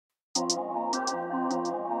Yeah,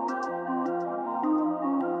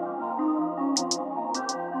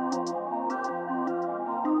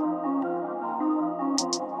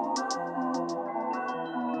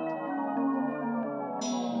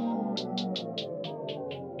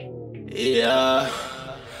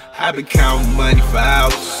 I've been counting money for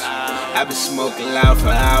hours. I've been smoking loud for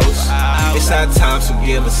hours. It's our time, so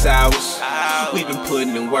give us hours. We've been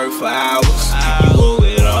putting in work for hours. You owe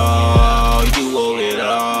it all, you owe it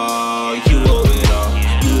all, you owe it all,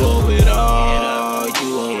 you owe it all,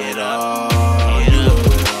 you owe it all, you owe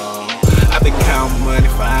it all. I've been counting money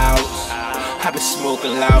for hours. I've been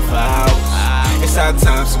smoking loud for hours. It's our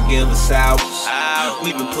time, so give us hours.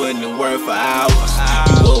 We've been putting in work for hours.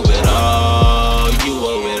 You owe it all, you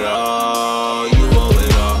owe it all, you owe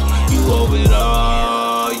it all, you owe it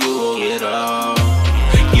all, you owe it all.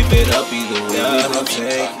 Give it up either way.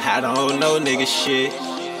 I don't know nigga shit,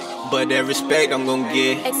 but that respect I'm gon'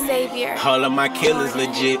 get. Xavior. All of my killers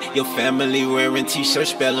legit. Your family wearing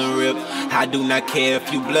t-shirts spelling rip. I do not care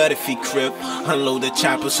if you blood, if he crip. Unload the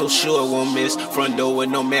chopper so sure it won't miss. Front door with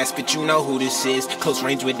no mask, but you know who this is. Close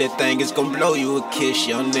range with that thing, it's gon' blow you a kiss.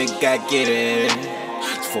 Young nigga got get it.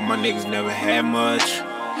 For my niggas never had much.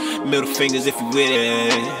 Middle fingers if you with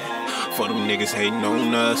it. For them niggas hating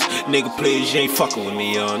on us. Nigga please, you ain't fucking with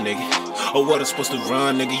me, young nigga. Or what I'm supposed to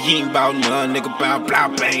run, nigga, you ain't bout none. Nigga, bow, blah,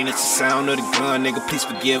 bang, it's the sound of the gun. Nigga, please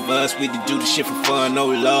forgive us, we did do the shit for fun, no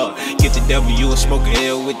love. Get the W and smoke a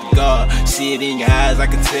L with the God. See it in your eyes, I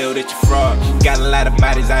can tell that you're fraud. Got a lot of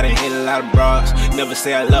bodies, I done hit a lot of bras. Never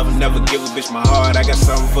say I love them, never give a bitch my heart. I got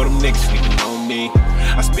something for them niggas sleeping on me.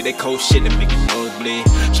 I spit that cold shit that make your nose bleed.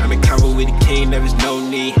 Tryna convo with the king, there is no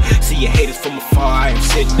need. See your haters from afar, I am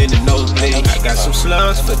sitting in the nosebleed. I got some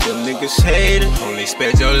slugs for them niggas hating. Only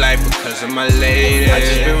spared your life because of my lady. I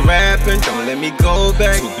just been rapping, don't let me go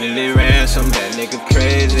back. 2 billion ransom, that nigga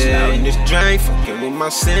crazy. Out in this drink, fucking with my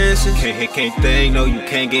senses. Can't hit, can't think, no you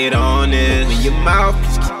can't get on this. Open your mouth,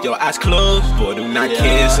 please keep your eyes closed. Boy, do not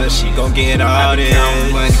kiss her, she gon' get all this.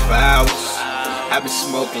 Counting money for hours. I've been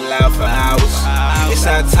smoking loud for hours. It's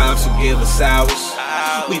our time, so give us hours.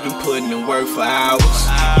 We've been putting in work for hours.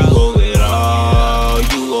 You owe it all,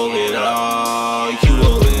 you owe it all, you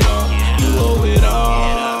owe it all, you owe it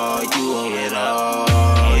all, you owe it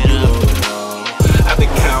all, you owe it all. I've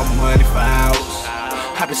been counting money for hours.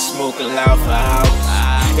 I've been smoking loud for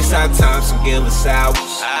hours. It's our time, so give us hours.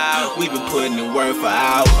 We've been putting in work for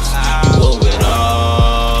hours. You owe it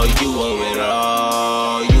all, you owe it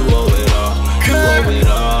all, you owe it all, you owe it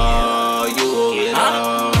all, you owe it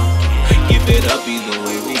all. Give it up either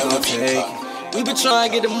way, we gon' take it. We been trying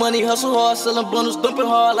to get the money, hustle hard, selling bundles, dumping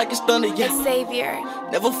hard like it's thunder, yeah. Xavior.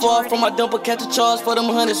 Never fall from my dumper, catch a charge for them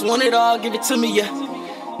hundreds, want it all, give it to me, yeah.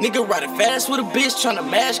 Nigga riding fast with a bitch, tryna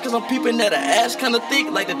mash, cause I'm peeping at her ass, kinda thick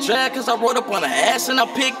like the drag, cause I rode up on her ass and I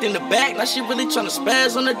picked in the back, now she really tryna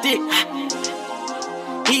spaz on her dick.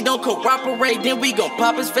 He don't cooperate, then we gon'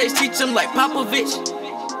 pop his face, teach him like Popovich.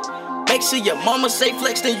 Make sure your mama say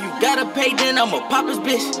flex, then you gotta pay, then I'ma pop his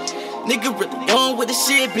bitch. Nigga really gone with the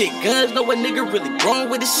shit, big guns, know a nigga really grown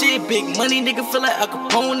with the shit. Big money, nigga feel like Al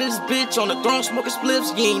Capone in this bitch. On the throne smoking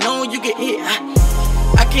spliffs, you ain't known you get hit.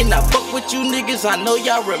 I cannot fuck with you niggas, I know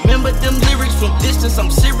y'all remember them lyrics from distance. I'm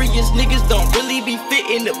serious, niggas don't really be fit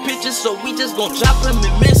in the picture, so we just gon' drop them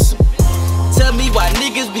and miss them. Tell me why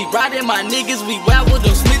niggas be riding my niggas, we wild with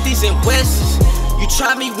them Smithies and Westies. You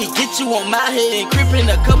try me, we get you on my head and crippin'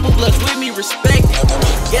 a couple bloods with me, respect it.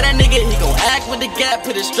 Yeah, that nigga, he gon' act with the gap,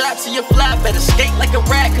 put his strap to your flat, better skate like a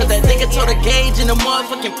rat. Cause that nigga told a gauge in the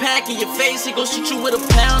motherfucking pack in your face, he gon' shoot you with a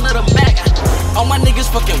pound of the Mac. All my niggas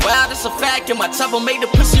fucking wild, it's a fact. And my chopper made the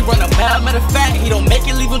pussy run a mile. Matter of fact, he don't make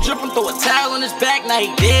it, leave him drippin', throw a towel on his back. Now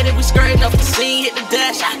he dead and we skirting off the scene, hit the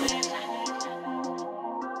dash.